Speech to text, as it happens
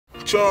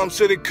Charm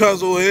City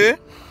Cuzzle here,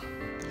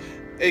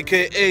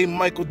 aka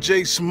Michael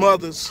J.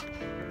 Smothers.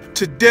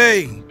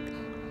 Today,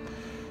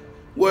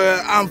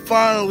 where I'm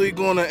finally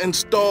gonna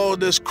install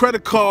this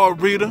credit card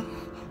reader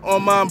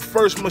on my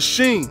first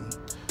machine.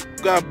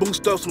 Gotta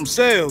boost up some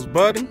sales,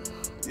 buddy.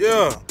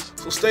 Yeah,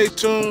 so stay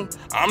tuned.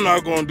 I'm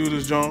not gonna do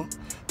this, John,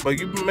 but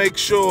you make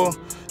sure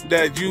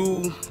that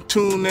you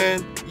tune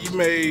in. You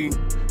may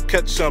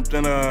catch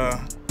something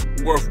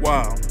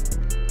worthwhile.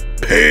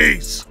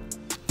 Peace.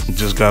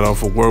 Just got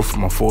off of work for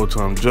my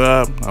full-time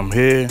job. I'm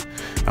here.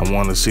 I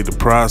want to see the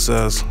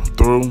process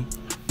through.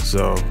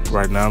 So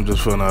right now I'm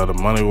just filling out a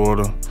money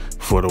order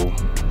for the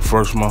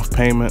first month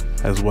payment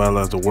as well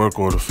as the work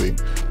order fee.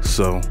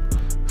 So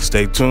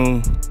stay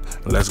tuned.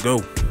 Let's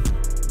go.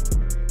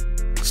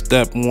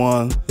 Step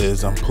 1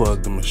 is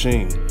unplug the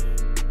machine.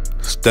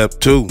 Step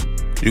 2,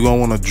 you're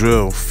going to want to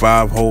drill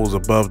 5 holes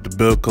above the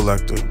bill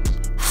collector,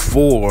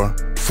 4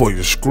 for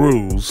your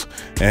screws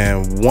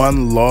and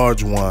 1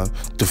 large one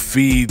to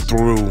feed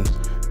through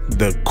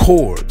the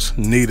cords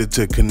needed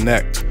to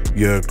connect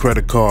your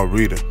credit card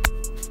reader.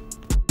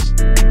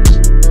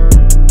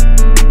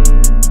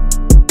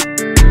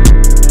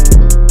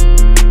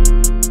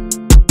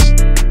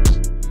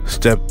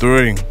 Step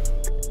 3,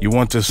 you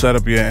want to set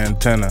up your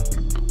antenna.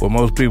 What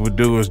most people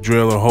do is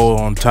drill a hole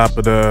on top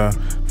of the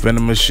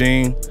vending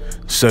machine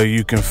so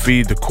you can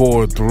feed the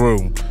cord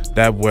through.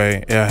 That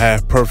way it'll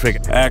have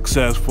perfect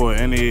access for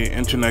any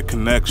internet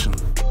connection.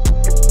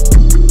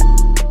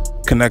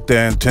 Connect the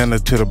antenna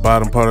to the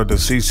bottom part of the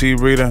CC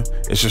reader.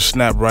 It should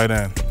snap right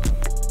in.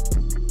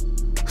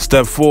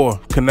 Step 4,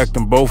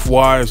 connecting both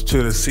wires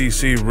to the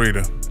CC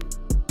reader.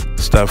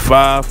 Step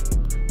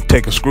 5,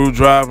 take a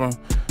screwdriver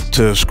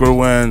to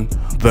screw in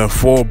the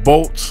 4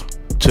 bolts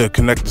to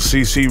connect the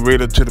CC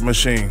reader to the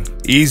machine.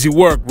 Easy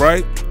work,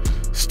 right?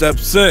 Step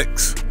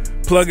 6,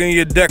 plug in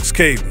your DEX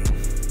cable.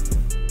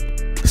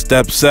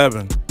 Step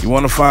 7, you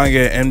want to find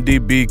your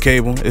MDB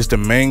cable. It's the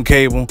main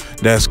cable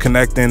that's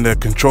connecting the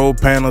control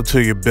panel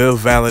to your bill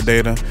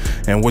validator.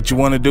 And what you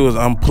want to do is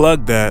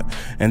unplug that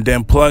and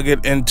then plug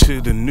it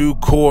into the new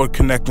cord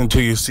connecting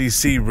to your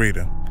CC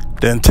reader.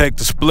 Then take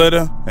the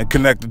splitter and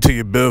connect it to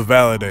your bill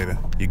validator.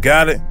 You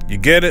got it? You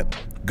get it?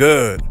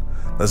 Good.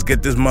 Let's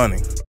get this money.